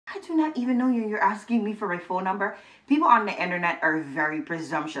I do not even know you. You're asking me for my phone number. People on the internet are very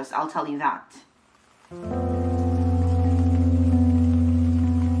presumptuous, I'll tell you that.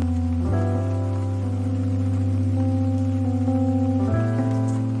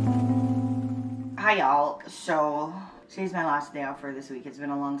 Hi y'all. So today's my last day off for this week. It's been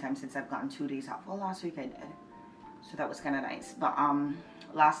a long time since I've gotten 2 days off. Well, last week I did. So that was kind of nice. But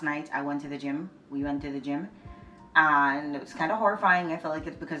last night I went to the gym. We went to the gym. And it was kind of horrifying. I feel like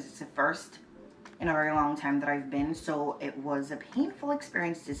it's because it's the first in a very long time that I've been. So it was a painful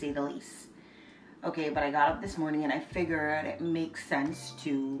experience to say the least. Okay, but I got up this morning and I figured it makes sense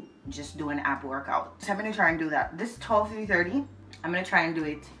to just do an ab workout. So I'm going to try and do that. This 12-3-30, I'm going to try and do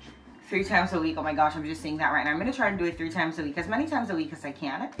it 3 times a week. Oh my gosh, I'm just saying that right now. I'm going to try and do it 3 times a week, as many times a week as I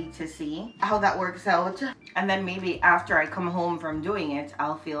can, to see how that works out. And then maybe after I come home from doing it,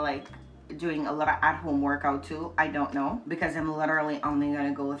 I'll feel like doing a lot of at-home workout too. I don't know, because I'm literally only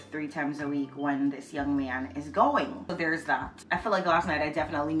gonna go 3 times a week when this young man is going. So there's that. I feel like last night I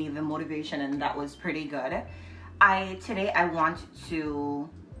definitely needed the motivation, and that was pretty good. Today I want to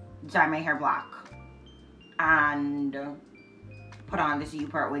dye my hair black and put on this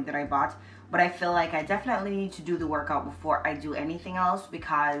U-part wig that I bought. But I feel like I definitely need to do the workout before I do anything else,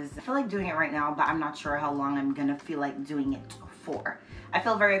 because I feel like doing it right now, but I'm not sure how long I'm gonna feel like doing it for. I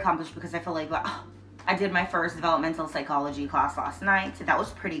feel very accomplished because I feel like I did my first developmental psychology class last night. That was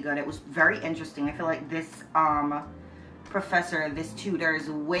pretty good. It was very interesting. I feel like this professor, this tutor is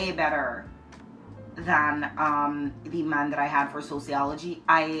way better than the man that I had for sociology.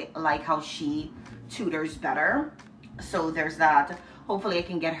 I like how she tutors better. So there's that. Hopefully I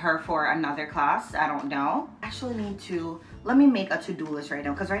can get her for another class. I don't know. I actually need to, let me make a to-do list right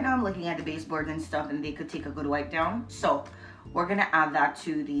now, because right now I'm looking at the baseboards and stuff and they could take a good wipe down. So we're gonna add that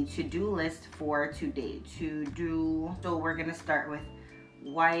to the to-do list for today. So we're gonna start with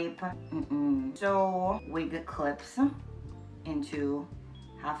wipe. So wig clips into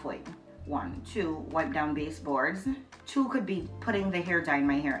halfway. 1, 2, wipe down baseboards. 2 could be putting the hair dye in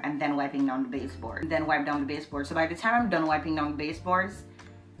my hair and then wiping down the baseboard. Then wipe down the baseboard. So by the time I'm done wiping down the baseboards,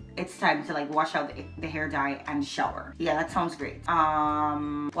 it's time to like wash out the hair dye and shower. Yeah, that sounds great. Well,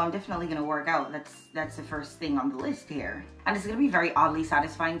 I'm definitely gonna work out. That's the first thing on the list here. And it's gonna be very oddly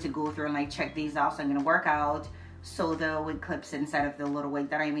satisfying to go through and like check these off. So I'm gonna work out, sew the wig clips inside of the little wig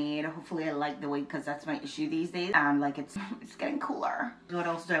that I made. Hopefully I like the wig, because that's my issue these days. And like it's getting cooler. What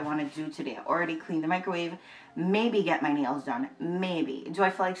else do I want to do today? I already cleaned the microwave. Maybe get my nails done. Maybe. Do I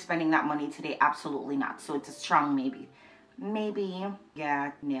feel like spending that money today? Absolutely not. So it's a strong maybe. Maybe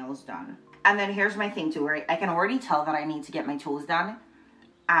get nails done. And then here's my thing too, right? I can already tell that I need to get my toes done.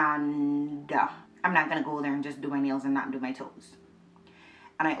 And I'm not going to go there and just do my nails and not do my toes.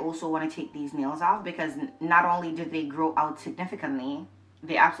 And I also want to take these nails off, because not only did they grow out significantly,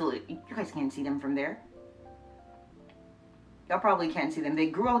 they absolutely, you guys can't see them from there. Y'all probably can't see them. They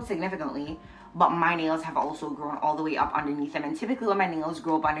grew out significantly, but my nails have also grown all the way up underneath them. And typically when my nails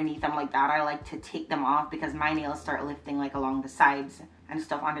grow up underneath them like that, I like to take them off, because my nails start lifting like along the sides and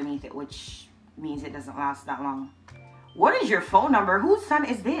stuff underneath it, which means it doesn't last that long. What is your phone number? Whose son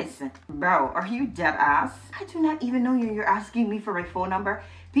is this? Bro, are you dead ass? I do not even know you. You're asking me for my phone number.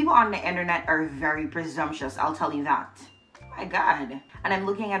 People on the internet are very presumptuous, I'll tell you that. My God. And I'm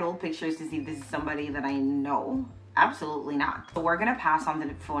looking at old pictures to see if this is somebody that I know. Absolutely not. So we're gonna pass on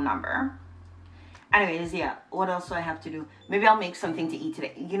the phone number. Anyways, yeah, what else do I have to do? Maybe I'll make something to eat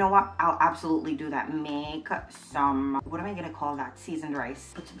today. You know what? I'll absolutely do that. Make some, what am I gonna call that? Seasoned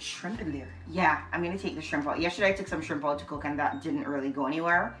rice. Put some shrimp in there. Yeah, I'm gonna take the shrimp out. Yesterday I took some shrimp out to cook, and that didn't really go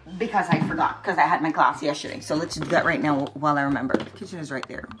anywhere because I forgot, because I had my class yesterday. So let's do that right now while I remember. The kitchen is right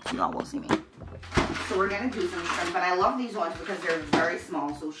there. Y'all will see me. So we're gonna do some shrimp, but I love these ones because they're very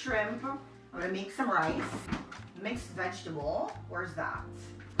small. So shrimp, I'm gonna make some rice. Mixed vegetable, where's that?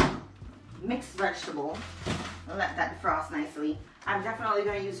 Mixed vegetable. I'll let that defrost nicely. I'm definitely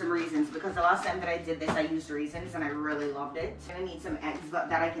going to use some raisins, because the last time that I did this, I used raisins and I really loved it. I'm going to need some eggs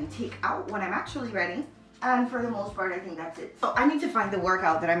that I can take out when I'm actually ready. And for the most part, I think that's it. So I need to find the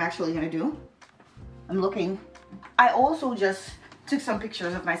workout that I'm actually going to do. I'm looking. I also just took some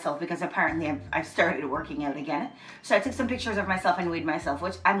pictures of myself, because apparently I've started working out again. So I took some pictures of myself and weighed myself,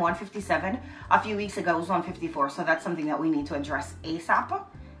 which I'm 157. A few weeks ago I was 154. So that's something that we need to address ASAP.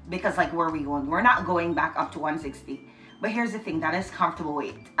 Because like, where are we going? We're not going back up to 160. But here's the thing, that is comfortable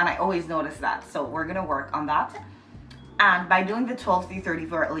weight. And I always notice that. So we're gonna work on that. And by doing the 12-3-30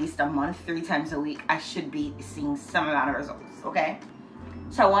 for at least a month, 3 times a week, I should be seeing some amount of results, okay?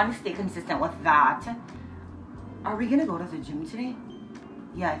 So I want to stay consistent with that. Are we gonna go to the gym today?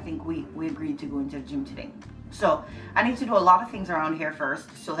 Yeah, I think we agreed to go into the gym today. So I need to do a lot of things around here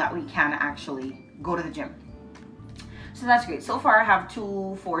first so that we can actually go to the gym. So that's great. So far I have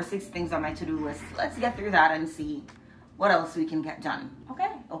 2, 4, 6 things on my to-do list. Let's get through that and see what else we can get done.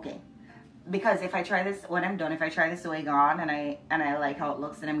 Okay. Because if I try this, when I'm done, if I try this wig on and I like how it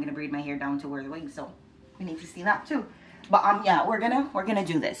looks, then I'm gonna braid my hair down to wear the wig. So we need to see that too. But yeah, we're gonna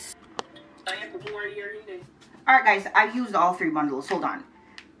do this. Alright guys, I used all 3 bundles. Hold on.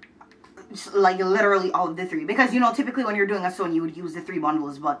 Like literally all of the 3. Because you know, typically when you're doing a sew, you would use the 3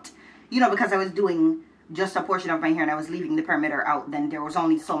 bundles, but you know, because I was doing just a portion of my hair and I was leaving the perimeter out, then there was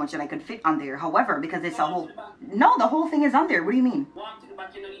only so much that I could fit on there. However, because it's a whole... No, the whole thing is on there. What do you mean?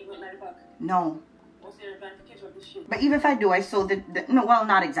 No. But even if I do, I sew the no, well,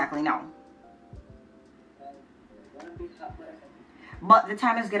 not exactly, no. But the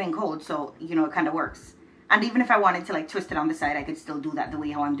time is getting cold, so, you know, it kind of works. And even if I wanted to, like, twist it on the side, I could still do that the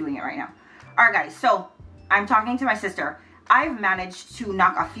way how I'm doing it right now. Alright, guys, so I'm talking to my sister. I've managed to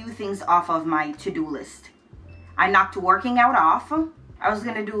knock a few things off of my to-do list. I knocked working out off. I was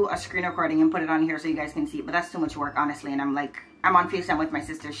going to do a screen recording and put it on here so you guys can see it, but that's too much work, honestly. And I'm on FaceTime with my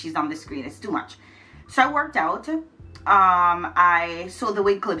sister. She's on the screen. It's too much. So I worked out. I sewed the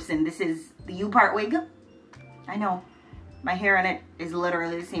wig clips in. This is the U-part wig. I know. My hair in it is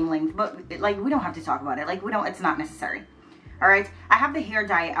literally the same length, but like, we don't have to talk about it. Like, it's not necessary. All right, I have the hair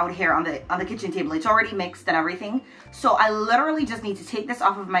dye out here on the kitchen table. It's already mixed and everything. So I literally just need to take this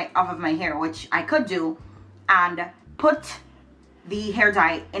off of my hair, which I could do, and put the hair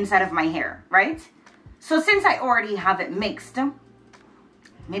dye inside of my hair, right? So since I already have it mixed,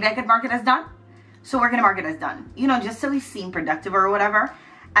 maybe I could mark it as done. So we're gonna mark it as done, you know, just so we seem productive or whatever.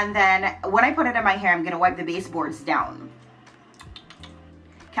 And then when I put it in my hair, I'm gonna wipe the baseboards down.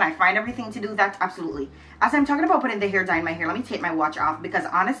 Can I find everything to do that? Absolutely. As I'm talking about putting the hair dye in my hair, let me take my watch off, because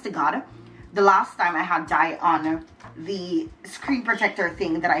honest to God, the last time I had dye on the screen protector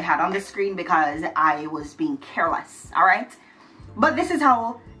thing that I had on the screen because I was being careless, all right? But this is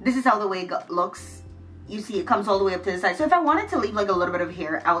how the wig looks. You see, it comes all the way up to the side. So if I wanted to leave like a little bit of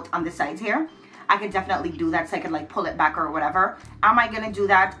hair out on the sides here, I could definitely do that, so I could like pull it back or whatever. Am I gonna do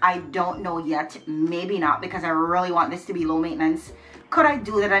that? I don't know yet. Maybe not, because I really want this to be low maintenance. Could I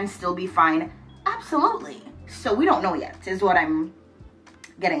do that and still be fine? Absolutely. So we don't know yet, is what I'm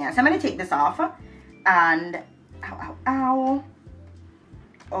getting at. So I'm going to take this off and, ow.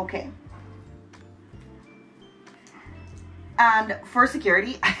 Okay. And for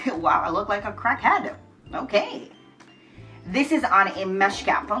security, wow, I look like a crackhead. Okay. This is on a mesh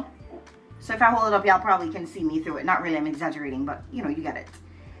cap. So if I hold it up, y'all probably can see me through it. Not really, I'm exaggerating, but you know, you get it.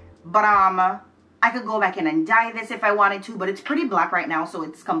 But I could go back in and dye this if I wanted to, but it's pretty black right now, so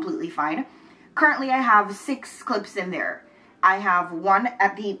it's completely fine. Currently, I have 6 clips in there. I have 1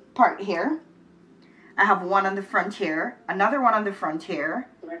 at the part here. I have 1 on the front here. Another 1 on the front here.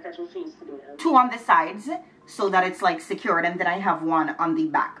 2 on the sides, so that it's like secured. And then I have 1 on the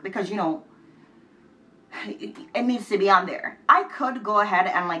back, because, you know, it needs to be on there. I could go ahead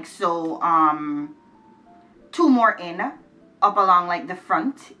and like sew 2 more in up along like the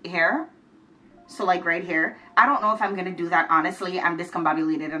front here. So like right here. I don't know if I'm going to do that, honestly. I'm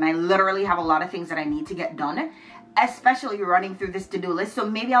discombobulated and I literally have a lot of things that I need to get done, especially running through this to-do list. So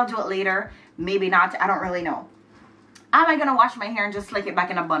maybe I'll do it later, maybe not. I don't really know. Am I going to wash my hair and just slick it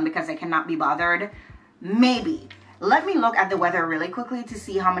back in a bun because I cannot be bothered? Maybe. Let me look at the weather really quickly to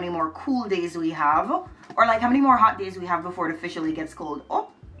see how many more cool days we have, or like how many more hot days we have before it officially gets cold. Oh,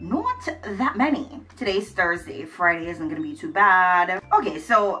 not that many. Today's Thursday. Friday isn't going to be too bad. Okay,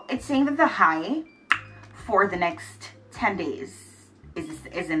 so it's saying that the high for the next 10 days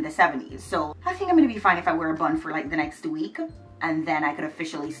is in the 70s. So I think I'm going to be fine if I wear a bun for like the next week. And then I could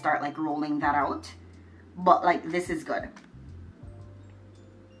officially start like rolling that out. But like, this is good.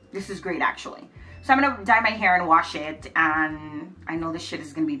 This is great, actually. So I'm going to dye my hair and wash it. And I know this shit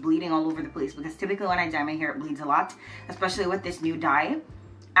is going to be bleeding all over the place, because typically when I dye my hair, it bleeds a lot. Especially with this new dye.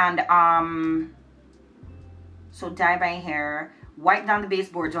 And so dye my hair, wipe down the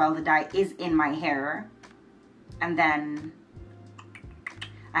baseboards while the dye is in my hair, and then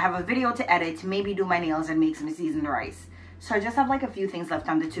I have a video to edit, maybe do my nails and make some seasoned rice. So I just have like a few things left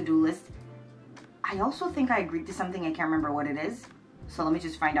on the to-do list. I also think I agreed to something, I can't remember what it is, so let me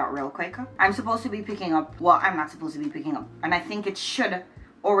just find out real quick. I'm supposed to be picking up, well, I'm not supposed to be picking up, and I think it should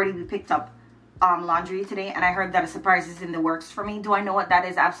already be picked up, laundry today, and I heard that a surprise is in the works for me. Do I know what that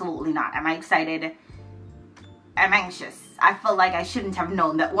is? Absolutely not. Am I excited? I'm anxious. I feel like I shouldn't have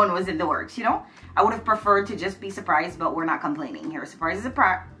known that one was in the works, you know? I would have preferred to just be surprised, but we're not complaining here. A surprise is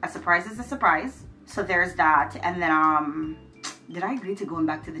a surprise. So there's that. And then, did I agree to going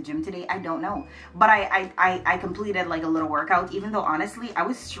back to the gym today? I don't know. But I completed like a little workout, even though honestly, I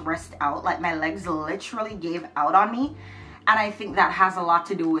was stressed out. Like my legs literally gave out on me. And I think that has a lot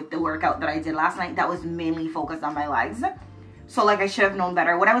to do with the workout that I did last night. That was mainly focused on my legs. So like I should have known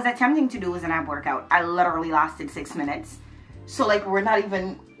better. What I was attempting to do was an ab workout. I literally lasted 6 minutes. So like we're not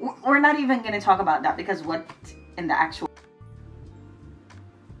even going to talk about that, because what in the actual...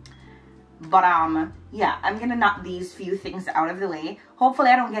 But yeah, I'm gonna knock these few things out of the way.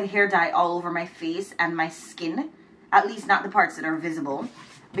 Hopefully I don't get hair dye all over my face and my skin, at least not the parts that are visible,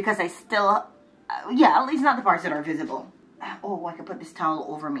 because I still yeah, at least not the parts that are visible. Oh, I could put this towel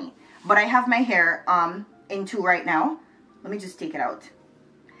over me. But I have my hair in two right now. Let me just take it out.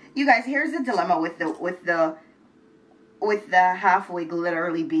 You guys, here's the dilemma with the half wig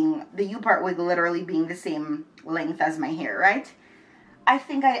literally being, the U-part wig literally being the same length as my hair, right? I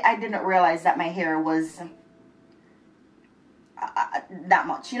think I didn't realize that my hair was that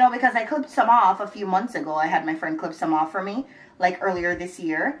much, you know, because I clipped some off a few months ago. I had my friend clip some off for me, like earlier this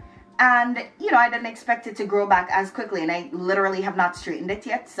year. And, you know, I didn't expect it to grow back as quickly. And I literally have not straightened it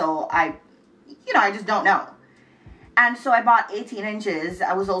yet. So I just don't know. And so I bought 18 inches.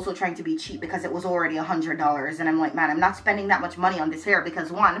 I was also trying to be cheap because it was already $100. And I'm like, man, I'm not spending that much money on this hair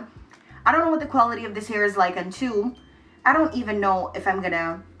because, one, I don't know what the quality of this hair is like. And two, I don't even know if I'm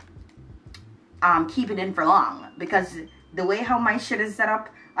gonna keep it in for long, because the way how my shit is set up,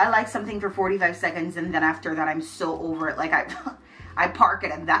 I like something for 45 seconds and then after that I'm so over it. Like I park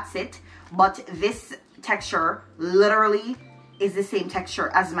it and that's it. But this texture literally is the same texture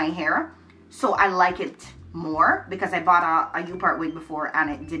as my hair, so I like it more because I bought a U-part wig before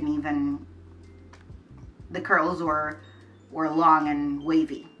and it didn't even, the curls were long and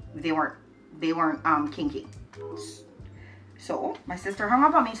wavy. They weren't kinky. So my sister hung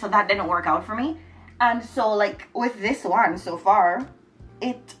up on me, so that didn't work out for me. And so like with this one so far,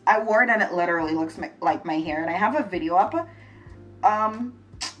 I wore it and it literally looks like my hair. And I have a video up.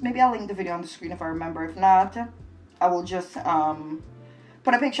 Maybe I'll link the video on the screen if I remember. If not, I will just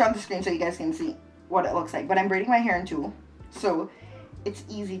put a picture on the screen so you guys can see what it looks like. But I'm braiding my hair in two, so it's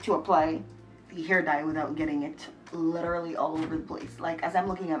easy to apply the hair dye without getting it literally all over the place. Like as I'm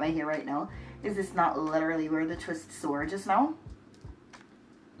looking at my hair right now, is this not literally where the twists were just now?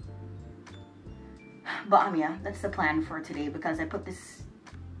 But yeah, that's the plan for today, because I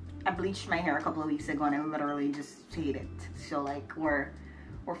bleached my hair a couple of weeks ago and I literally just hate it. So like we're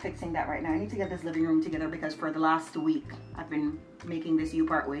fixing that right now. I need to get this living room together because for the last week I've been making this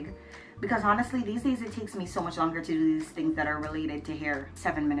U-part wig, because honestly these days it takes me so much longer to do these things that are related to hair.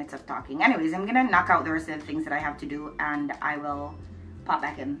 7 minutes of talking. Anyways, I'm gonna knock out the rest of the things that I have to do and I will pop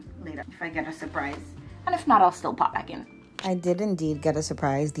back in later if I get a surprise, and if not, I'll still pop back in. I did indeed get a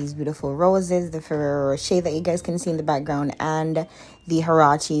surprise. These beautiful roses, the Ferrero Rocher that you guys can see in the background, and the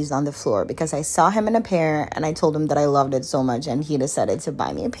Hirachis on the floor, because I saw him in a pair and I told him that I loved it so much and he decided to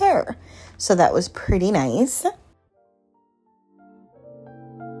buy me a pair. So that was pretty nice.